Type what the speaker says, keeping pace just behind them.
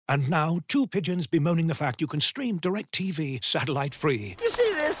And now, two pigeons bemoaning the fact you can stream DirecTV satellite-free. You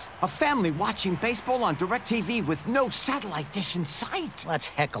see this? A family watching baseball on DirecTV with no satellite dish in sight. Let's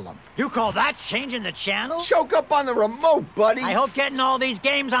heckle them. You call that changing the channel? Choke up on the remote, buddy. I hope getting all these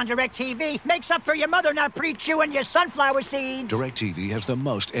games on DirecTV makes up for your mother not pre-chewing your sunflower seeds. DirecTV has the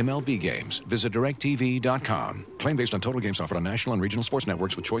most MLB games. Visit DirecTV.com. Claim based on total games offered on national and regional sports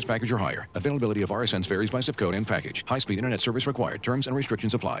networks with choice package or higher. Availability of RSNs varies by zip code and package. High-speed internet service required. Terms and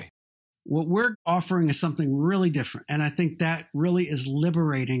restrictions apply. What we're offering is something really different. And I think that really is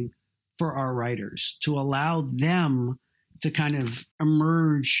liberating for our writers to allow them to kind of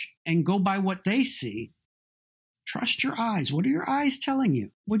emerge and go by what they see. Trust your eyes. What are your eyes telling you?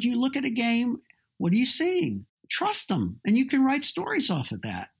 When you look at a game, what are you seeing? Trust them. And you can write stories off of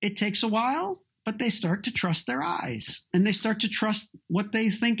that. It takes a while, but they start to trust their eyes and they start to trust what they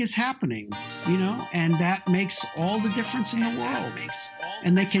think is happening, and that makes all the difference in the world.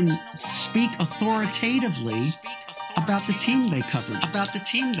 And they can speak authoritatively about the team they covered,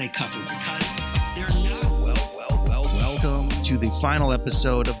 because they're not Welcome to the final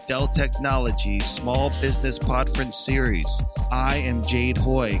episode of Dell Technologies Small Business Podference Series. I am Jade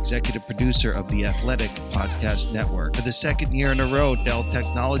Hoy, executive producer of the Athletic Podcast Network. For the second year in a row, Dell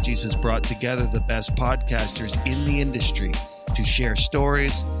Technologies has brought together the best podcasters in the industry to share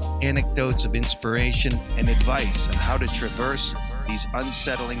stories, anecdotes of inspiration, and advice on how to traverse these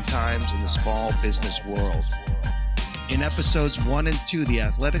unsettling times in the small business world. In episodes 1 and 2, the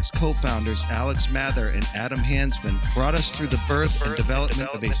Athletics co-founders Alex Mather and Adam Hansman brought us through the birth and development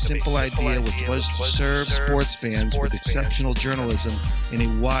of a simple idea, which was to serve sports fans with exceptional journalism in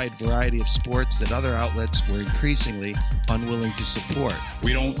a wide variety of sports that other outlets were increasingly unwilling to support.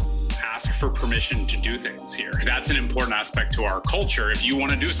 We don't ask for permission to do things here. That's an important aspect to our culture. If you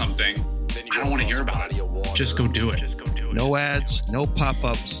want to do something, I don't want to hear about it. Just go do it. No ads, no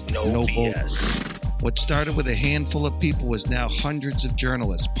pop-ups, no BS. What started with a handful of people was now hundreds of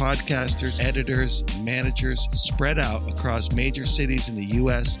journalists, podcasters, editors, managers spread out across major cities in the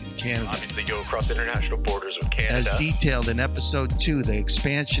U.S. and Canada. Obviously go across international borders with Canada. As detailed in episode 2, the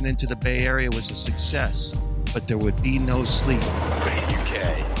expansion into the Bay Area was a success, but there would be no sleep.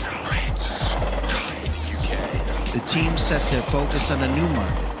 The team set their focus on a new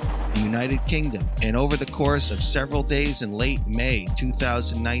market, the United Kingdom, and over the course of several days in late May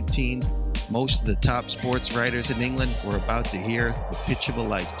 2019, most of the top sports writers in England were about to hear the pitch of a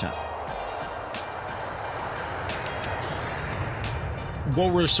lifetime.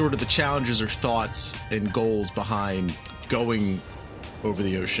 What were sort of the challenges or thoughts and goals behind going over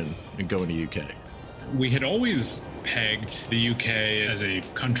the ocean and going to UK? We had always pegged the UK as a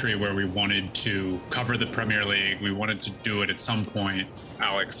country where we wanted to cover the Premier League. We wanted to do it at some point.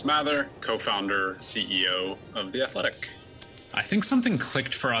 Alex Mather, co-founder, CEO of The Athletic. I think something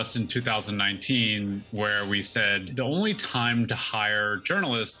clicked for us in 2019 where we said the only time to hire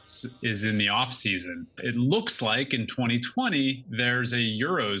journalists is in the off season. It looks like in 2020, there's a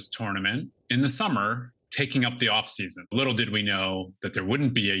Euros tournament in the summer taking up the off season. Little did we know that there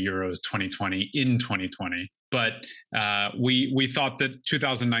wouldn't be a Euros 2020 in 2020. But we thought that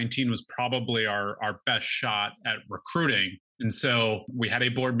 2019 was probably our best shot at recruiting. And so we had a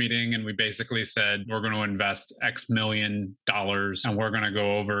board meeting and we basically said, we're going to invest X million dollars and we're going to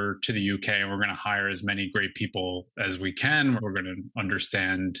go over to the UK and we're going to hire as many great people as we can. We're going to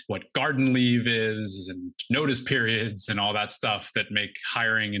understand what garden leave is and notice periods and all that stuff that make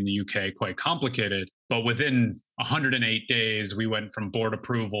hiring in the UK quite complicated. But within 108 days, we went from board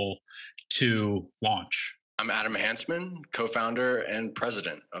approval to launch. I'm Adam Hansman, co-founder and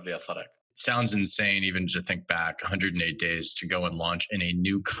president of The Athletic. Sounds insane even to think back 108 days to go and launch in a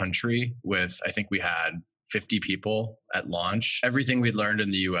new country with, I think we had 50 people at launch. Everything we'd learned in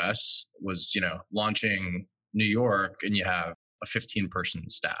the US was, launching New York and you have a 15-person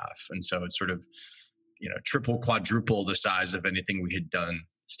staff. And so it's sort of, triple, quadruple the size of anything we had done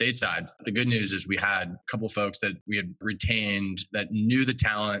stateside. The good news is we had a couple folks that we had retained that knew the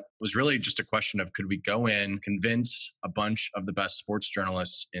talent. It was really just a question of could we go in, convince a bunch of the best sports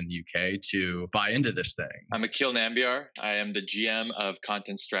journalists in the UK to buy into this thing. I'm Akhil Nambiar. I am the GM of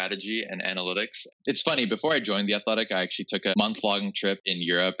content strategy and analytics. It's funny, before I joined The Athletic, I actually took a month-long trip in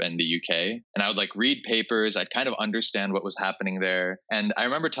Europe and the UK. And I would read papers. I'd kind of understand what was happening there. And I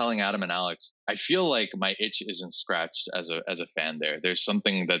remember telling Adam and Alex, I feel like my itch isn't scratched as a fan there. There's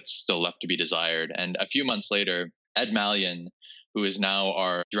something that's still left to be desired. And a few months later, Ed Malyon, who is now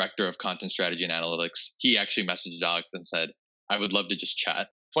our director of content strategy and analytics, he actually messaged Alex and said, I would love to just chat.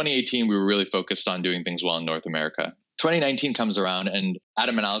 2018, we were really focused on doing things well in North America. 2019 comes around and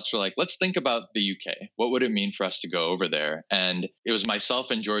Adam and Alex were like, let's think about the UK. What would it mean for us to go over there? And it was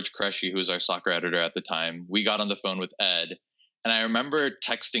myself and George Cressy, who was our soccer editor at the time. We got on the phone with Ed. And I remember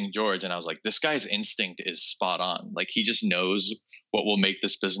texting George and I was like, this guy's instinct is spot on. Like, he just knows what will make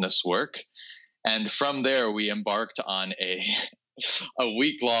this business work. And from there, we embarked on a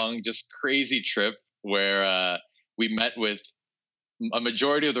week-long, just crazy trip where we met with a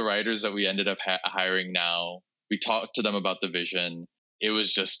majority of the writers that we ended up hiring now. We talked to them about the vision. It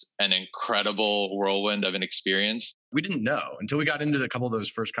was just an incredible whirlwind of an experience. We didn't know until we got into a couple of those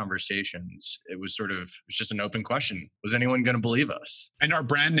first conversations. It was just an open question. Was anyone going to believe us? And our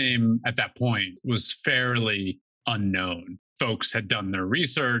brand name at that point was fairly unknown. Folks had done their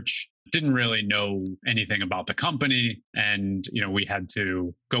research, didn't really know anything about the company. And, we had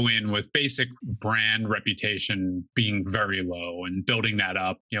to go in with basic brand reputation being very low and building that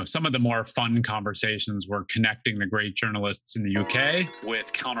up. Some of the more fun conversations were connecting the great journalists in the UK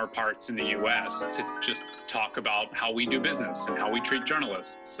with counterparts in the US to just talk about how we do business and how we treat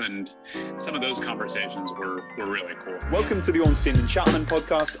journalists. And some of those conversations were really cool. Welcome to the Ornstein and Chapman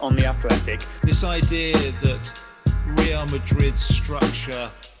podcast on The Athletic. This idea that Real Madrid's structure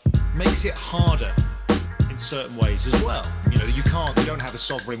makes it harder in certain ways as well. You don't have a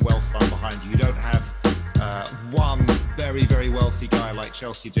sovereign wealth fund behind you. You don't have one very, very wealthy guy like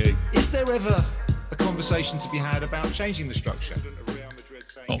Chelsea do. Is there ever a conversation to be had about changing the structure?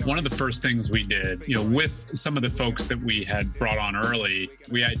 Well, one of the first things we did, with some of the folks that we had brought on early,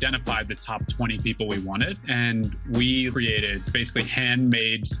 we identified the top 20 people we wanted, and we created basically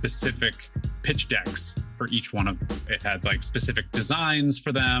handmade specific pitch decks for each one of them. It had specific designs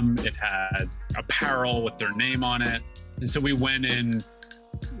for them. It had apparel with their name on it. And so we went in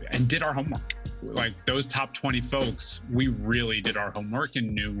and did our homework. Those top 20 folks, we really did our homework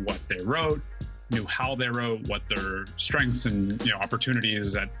and knew what they wrote, knew how they wrote, what their strengths and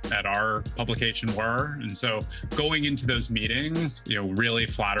opportunities at our publication were. And so going into those meetings, really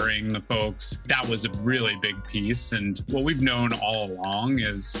flattering the folks, that was a really big piece. And what we've known all along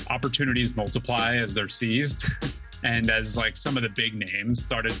is opportunities multiply as they're seized. And as some of the big names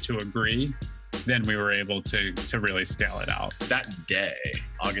started to agree, then we were able to really scale it out. That day,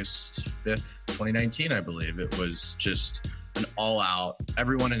 August 5th, 2019, I believe, it was just an all-out,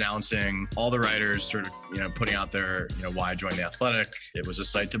 everyone announcing, all the writers sort of, putting out their, why join The Athletic. It was a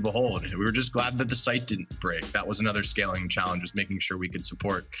sight to behold. We were just glad that the site didn't break. That was another scaling challenge, was making sure we could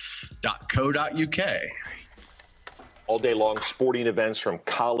support .co.uk. All day long, sporting events from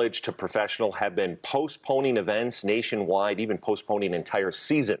college to professional have been postponing events nationwide, even postponing entire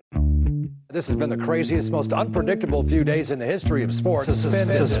season. This has been the craziest, most unpredictable few days in the history of sports.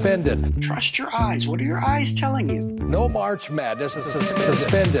 Suspended. Trust your eyes. What are your eyes telling you? No March Madness.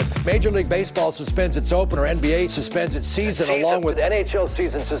 Suspended. Major League Baseball suspends its opener. NBA suspends its season along with NHL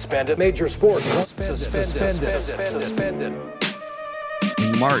season suspended. Major sports suspended.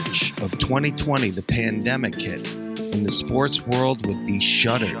 In March of 2020, the pandemic hit, and the sports world would be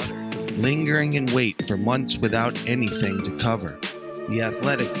shuttered, lingering in wait for months without anything to cover. The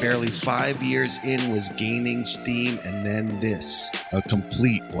Athletic, barely 5 years in, was gaining steam, and then this, a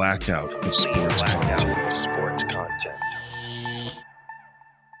complete blackout of sports content.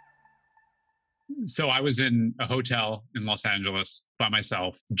 So I was in a hotel in Los Angeles by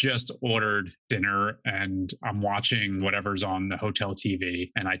myself, just ordered dinner, and I'm watching whatever's on the hotel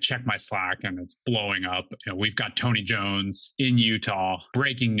TV, and I check my Slack and it's blowing up. We've got Tony Jones in Utah,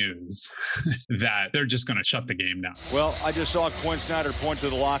 breaking news that they're just going to shut the game down. Well, I just saw Quinn Snyder point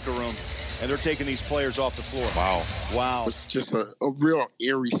to the locker room, and they're taking these players off the floor. Wow. It's just a real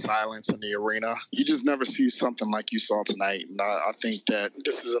eerie silence in the arena. You just never see something like you saw tonight. And I think that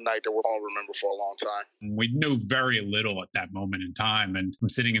this is a night that we'll all remember for a long time. We knew very little at that moment in time. And I'm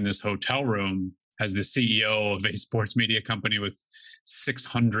sitting in this hotel room as the CEO of a sports media company with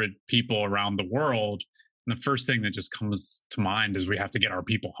 600 people around the world. And the first thing that just comes to mind is we have to get our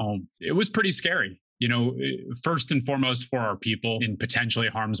people home. It was pretty scary. First and foremost for our people in potentially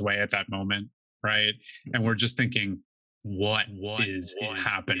harm's way at that moment, right? And we're just thinking, what is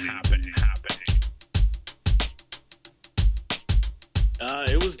happening?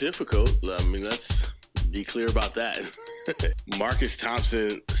 It was difficult. I mean, let's be clear about that. Marcus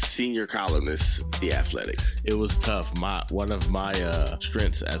Thompson, senior columnist, The Athletic. It was tough. One of my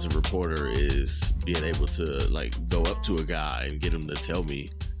strengths as a reporter is being able to go up to a guy and get him to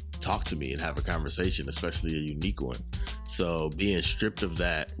talk to me and have a conversation, especially a unique one. So being stripped of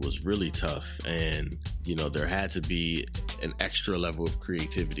that was really tough. And, there had to be an extra level of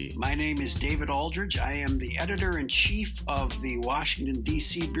creativity. My name is David Aldridge. I am the editor-in-chief of the Washington,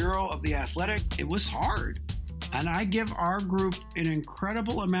 D.C. Bureau of The Athletic. It was hard. And I give our group an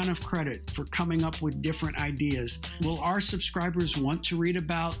incredible amount of credit for coming up with different ideas. Will our subscribers want to read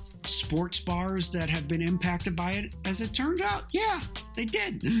about sports bars that have been impacted by it? As it turned out, yeah, they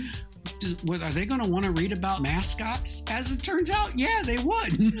did. Are they going to want to read about mascots? As it turns out, yeah, they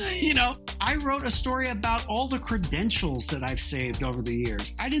would. You know, I wrote a story about all the credentials that I've saved over the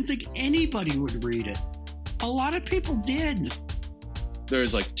years. I didn't think anybody would read it. A lot of people did.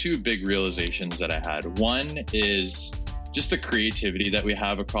 There's like two big realizations that I had. One is just the creativity that we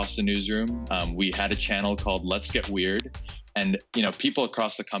have across the newsroom. We had a channel called Let's Get Weird. And, you know, people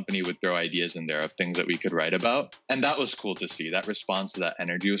across the company would throw ideas in there of things that we could write about. And that was cool to see. That response to that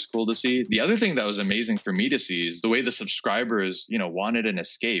energy was cool to see. The other thing that was amazing for me to see is the way the subscribers, you know, wanted an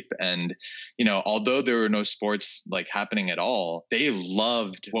escape. And, you know, although there were no sports like happening at all, they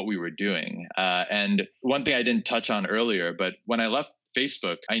loved what we were doing. And one thing I didn't touch on earlier, but when I left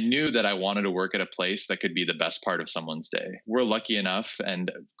Facebook, I knew that I wanted to work at a place that could be the best part of someone's day. We're lucky enough, and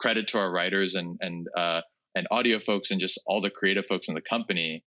credit to our writers and audio folks and just all the creative folks in the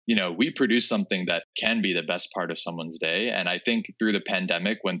company, you know, we produce something that can be the best part of someone's day. And I think through the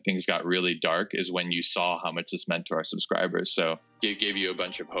pandemic, when things got really dark, is when you saw how much this meant to our subscribers. So it gave you a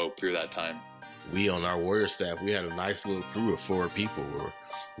bunch of hope through that time. We on our Warrior staff, we had a nice little crew of 4 people where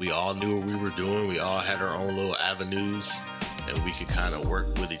we all knew what we were doing. We all had our own little avenues, and we could kind of work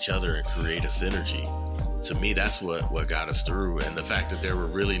with each other and create a synergy. To me, that's what got us through. And the fact that there were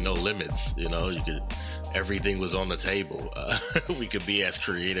really no limits, you know, everything was on the table. We could be as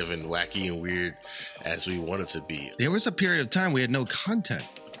creative and wacky and weird as we wanted to be. There was a period of time we had no content.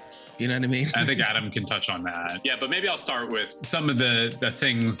 You know what I mean? I think Adam can touch on that. Yeah, but maybe I'll start with some of the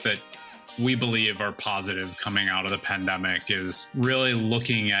things that we believe are positive coming out of the pandemic is really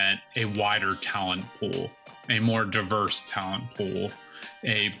looking at a wider talent pool, a more diverse talent pool,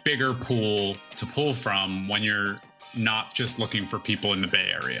 a bigger pool to pull from when you're not just looking for people in the Bay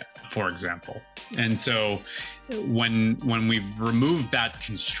Area, for example. And so when we've removed that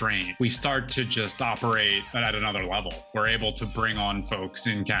constraint, we start to just operate at another level. We're able to bring on folks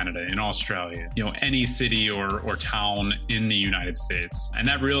in Canada, in Australia, you know, any city or town in the United States. And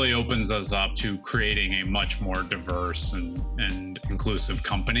that really opens us up to creating a much more diverse and inclusive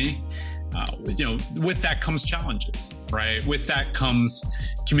company. You know, with that comes challenges, right? With that comes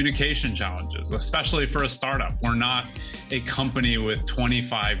communication challenges, especially for a startup. We're not a company with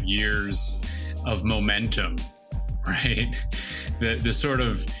 25 years of momentum, right? The sort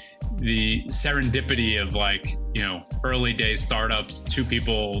of the serendipity of like, you know, early day startups, 2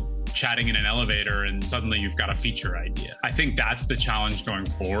 people chatting in an elevator and suddenly you've got a feature idea. I think that's the challenge going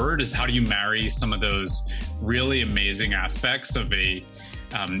forward, is how do you marry some of those really amazing aspects of a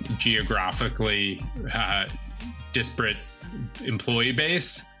geographically disparate employee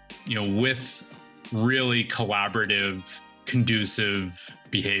base, you know, with really collaborative, conducive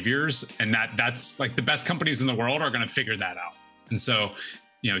behaviors. And that's like the best companies in the world are going to figure that out. And so,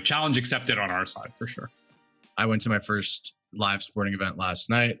 you know, challenge accepted on our side for sure. I went to my first live sporting event last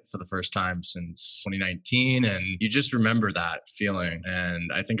night for the first time since 2019. And you just remember that feeling. And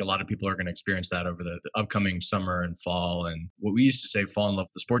I think a lot of people are going to experience that over the upcoming summer and fall. And what we used to say, fall in love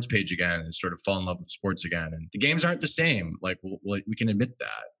with the sports page again, is sort of fall in love with sports again. And the games aren't the same. Like we can admit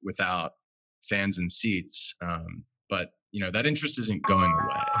that without fans and seats. But, you know, that interest isn't going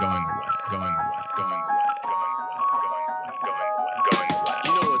away.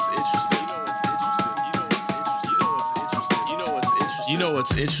 You know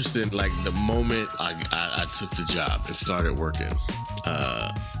what's interesting? Like the moment I took the job and started working,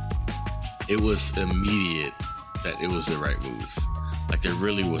 it was immediate that it was the right move. Like there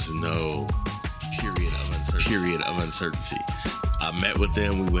really was no period of uncertainty. I met with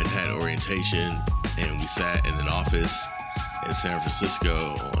them. We went and had orientation, and we sat in an office in San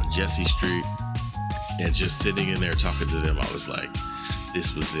Francisco on Jesse Street, and just sitting in there talking to them, I was like,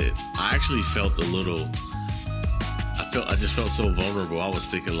 this was it. I actually felt I just felt so vulnerable. I was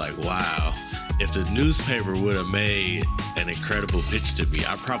thinking like, wow, if the newspaper would have made an incredible pitch to me,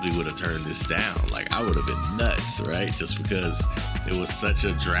 I probably would have turned this down. Like I would have been nuts, right? Just because it was such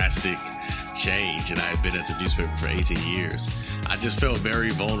a drastic change and I had been at the newspaper for 18 years. I just felt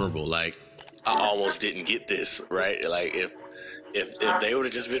very vulnerable. Like I almost didn't get this, right? Like if they would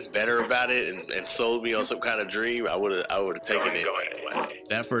have just been better about it and sold me on some kind of dream, I would have taken it.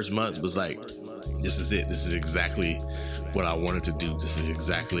 That first month was like, this is it. This is exactly what I wanted to do. This is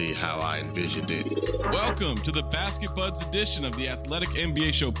exactly how I envisioned it. Welcome to the Basket Buds edition of the Athletic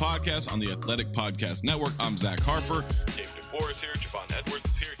NBA Show podcast on the Athletic Podcast Network. I'm Zach Harper. Dave DeForest here. Javon Edwards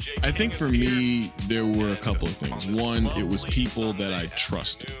is here. Jake I think for me, there were a couple of things. One, it was people that I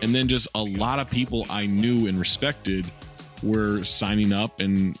trusted. And then just a lot of people I knew and respected were signing up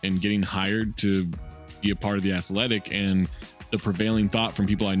and getting hired to be a part of The Athletic. And the prevailing thought from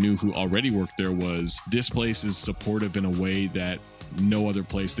people I knew who already worked there was, this place is supportive in a way that no other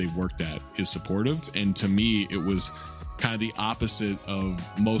place they've worked at is supportive. And to me, it was kind of the opposite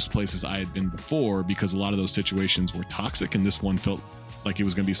of most places I had been before, because a lot of those situations were toxic and this one felt like it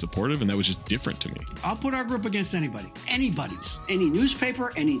was going to be supportive, and that was just different to me. I'll put our group against anybody. Anybody's. Any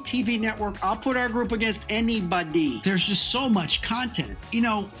newspaper, any TV network, I'll put our group against anybody. There's just so much content. You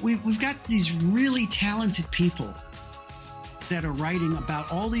know, we've got these really talented people that are writing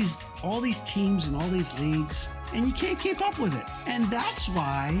about all these teams and all these leagues, and you can't keep up with it. And that's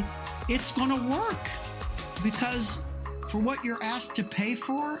why it's going to work. Because for what you're asked to pay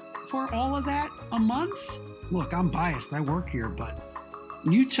for all of that a month, look, I'm biased. I work here, but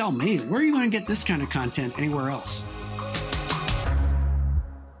you tell me, where are you going to get this kind of content anywhere else?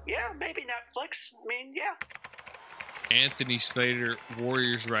 Yeah, maybe Netflix. I mean, yeah. Anthony Slater,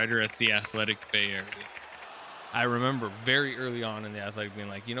 Warriors writer at The Athletic Bay Area. I remember very early on in The Athletic being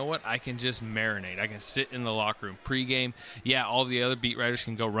like, you know what? I can just marinate. I can sit in the locker room pregame. Yeah, all the other beat writers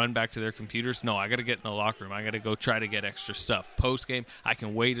can go run back to their computers. No, I got to get in the locker room. I got to go try to get extra stuff. Postgame, I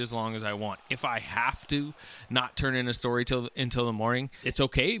can wait as long as I want. If I have to not turn in a story until the morning, it's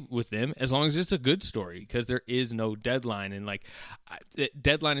okay with them as long as it's a good story, because there is no deadline. And like,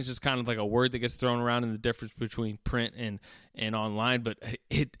 deadline is just kind of like a word that gets thrown around in the difference between print and online, but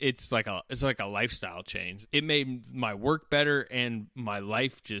it's like a lifestyle change. It made my work better and my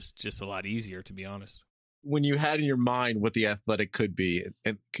life just a lot easier, to be honest. When you had in your mind what The Athletic could be,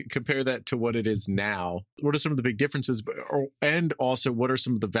 and compare that to what it is now, what are some of the big differences, and also what are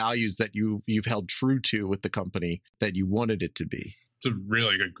some of the values that you've held true to with the company that you wanted it to be? It's a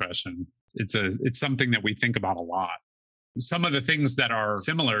really good question. It's something that we think about a lot. Some of the things that are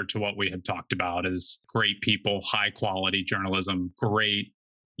similar to what we had talked about is great people, high quality journalism, great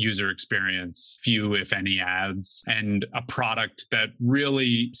user experience, few, if any, ads, and a product that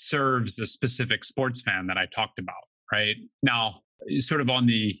really serves a specific sports fan that I talked about, right? Now, sort of on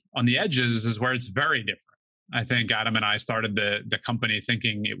the edges is where it's very different. I think Adam and I started the company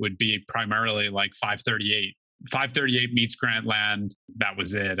thinking it would be primarily like 538. 538 meets Grantland. That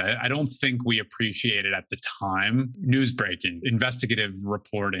was it. I don't think we appreciated at the time news breaking, investigative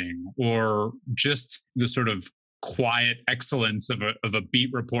reporting, or just the sort of quiet excellence of a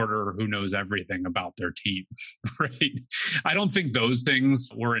beat reporter who knows everything about their team, right? I don't think those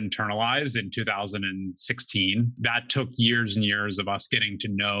things were internalized in 2016. That took years and years of us getting to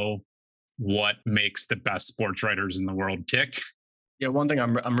know what makes the best sports writers in the world tick. Yeah, one thing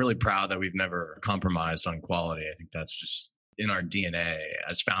I'm really proud that we've never compromised on quality. I think that's just in our DNA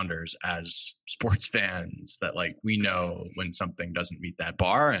as founders, as sports fans, that like we know when something doesn't meet that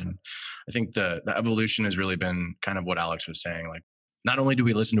bar. And I think the evolution has really been kind of what Alex was saying. Like, not only do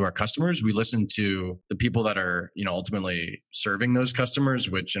we listen to our customers, we listen to the people that are, ultimately serving those customers,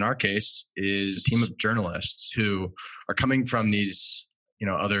 which in our case is a team of journalists who are coming from these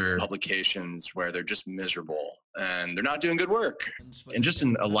other publications where they're just miserable and they're not doing good work. And just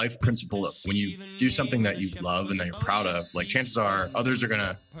in a life principle of when you do something that you love and that you're proud of, like chances are others are going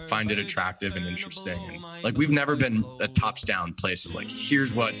to find it attractive and interesting. And like, we've never been a tops down place of like,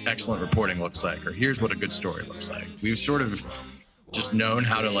 here's what excellent reporting looks like, or here's what a good story looks like. We've sort of just known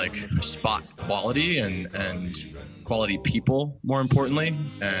how to like spot quality and quality people, more importantly,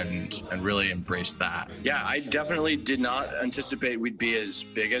 and really embrace that. Yeah, I definitely did not anticipate we'd be as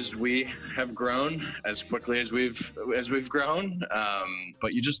big as we have grown, as quickly as we've grown.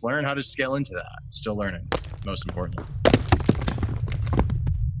 But you just learn how to scale into that. Still learning, most importantly.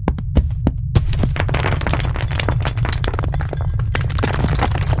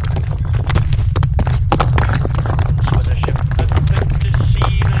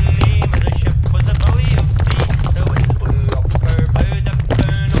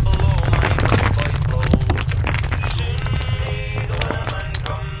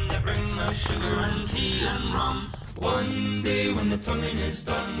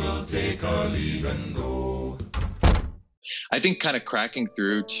 I think kind of cracking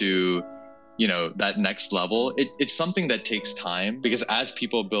through to, that next level, it's something that takes time, because as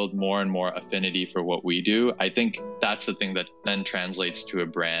people build more and more affinity for what we do, I think that's the thing that then translates to a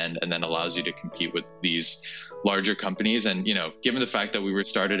brand and then allows you to compete with these larger companies. And, given the fact that we were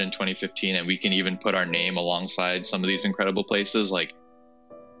started in 2015 and we can even put our name alongside some of these incredible places, like,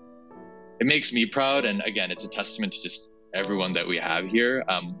 it makes me proud. And again, it's a testament to just everyone that we have here.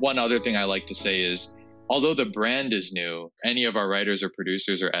 One other thing I like to say is, although the brand is new, any of our writers or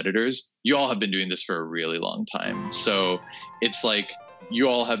producers or editors, you all have been doing this for a really long time. So it's like you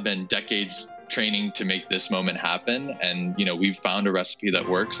all have been decades training to make this moment happen. And, we've found a recipe that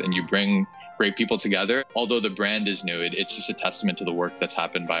works, and you bring great people together. Although the brand is new, it's just a testament to the work that's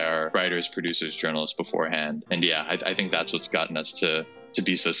happened by our writers, producers, journalists beforehand. And I think that's what's gotten us to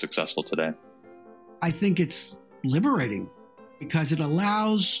be so successful today. I think it's liberating because it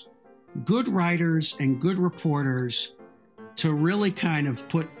allows good writers and good reporters to really kind of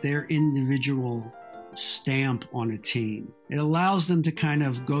put their individual stamp on a team. It allows them to kind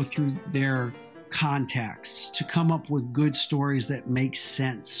of go through their contacts to come up with good stories that make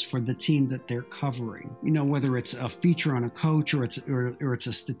sense for the team that they're covering. Whether it's a feature on a coach or it's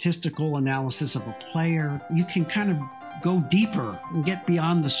a statistical analysis of a player, you can kind of go deeper and get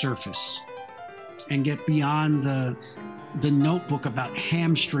beyond the surface and get beyond the notebook about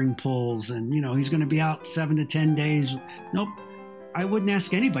hamstring pulls and, he's going to be out 7 to 10 days. Nope. I wouldn't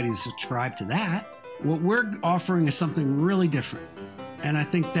ask anybody to subscribe to that. What we're offering is something really different. And I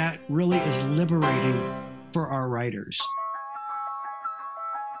think that really is liberating for our writers.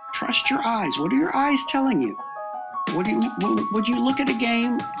 Trust your eyes. What are your eyes telling you? Would you look at a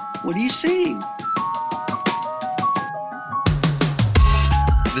game? What are you seeing?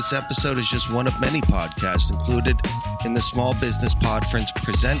 This episode is just one of many podcasts included in the Small Business Podference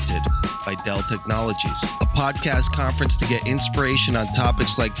presented by Dell Technologies, a podcast conference to get inspiration on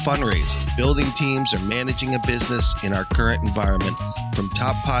topics like fundraising, building teams, or managing a business in our current environment from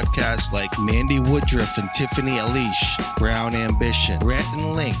top podcasts like Mandy Woodruff and Tiffany Elish, Brown Ambition, Rhett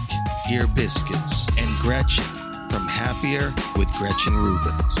and Link, Ear Biscuits, and Gretchen from Happier with Gretchen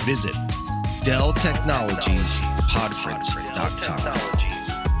Rubens. Visit Dell Technologies Podference.com.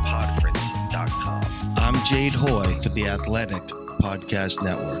 I'm Jade Hoy for the Athletic Podcast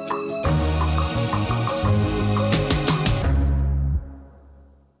Network.